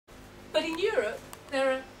But in Europe,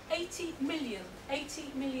 there are 80 million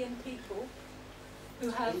people who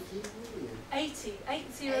have 80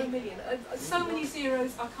 million. So many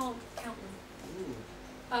zeros, I can't count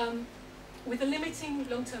them. With a limiting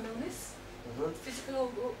long-term illness,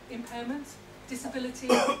 physical impairment, disability,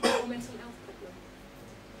 or mental health problem.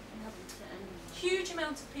 Huge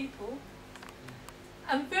amount of people,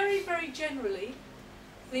 and very, very generally,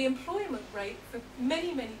 the employment rate for many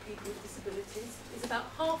people with disabilities is about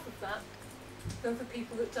half of that than for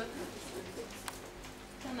people that don't have disabilities.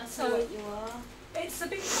 And that's So what you are. it's a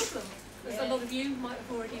big problem, as a lot of you might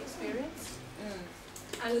have already experienced,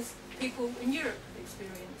 and as people in Europe have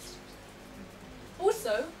experienced.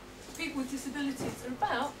 Also, people with disabilities are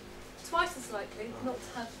about twice as likely not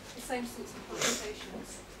to have the same sorts of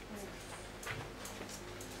complications.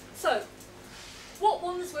 So, what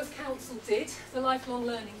Wandsworth Council did, the lifelong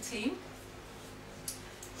learning team,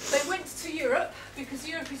 they went to Europe, because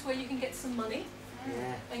Europe is where you can get some money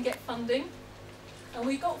and get funding. And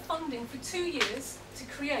we got funding for 2 years to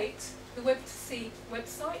create the Web2C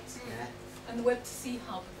website and the Web2C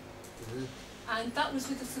hub. And that was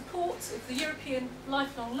with the support of the European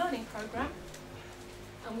Lifelong Learning Programme.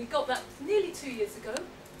 And we got that nearly 2 years ago,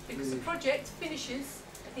 because the project finishes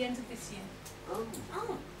at the end of this year.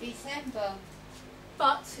 Oh, December.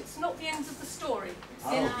 But it's not the end of the story. It's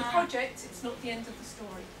the end of the project, it's not the end of the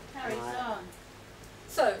story. Carries on.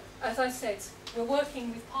 So, as I said, we're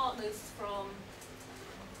working with partners from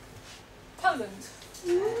Poland,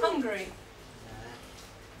 Hungary,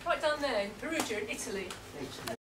 right down there in Perugia in Italy.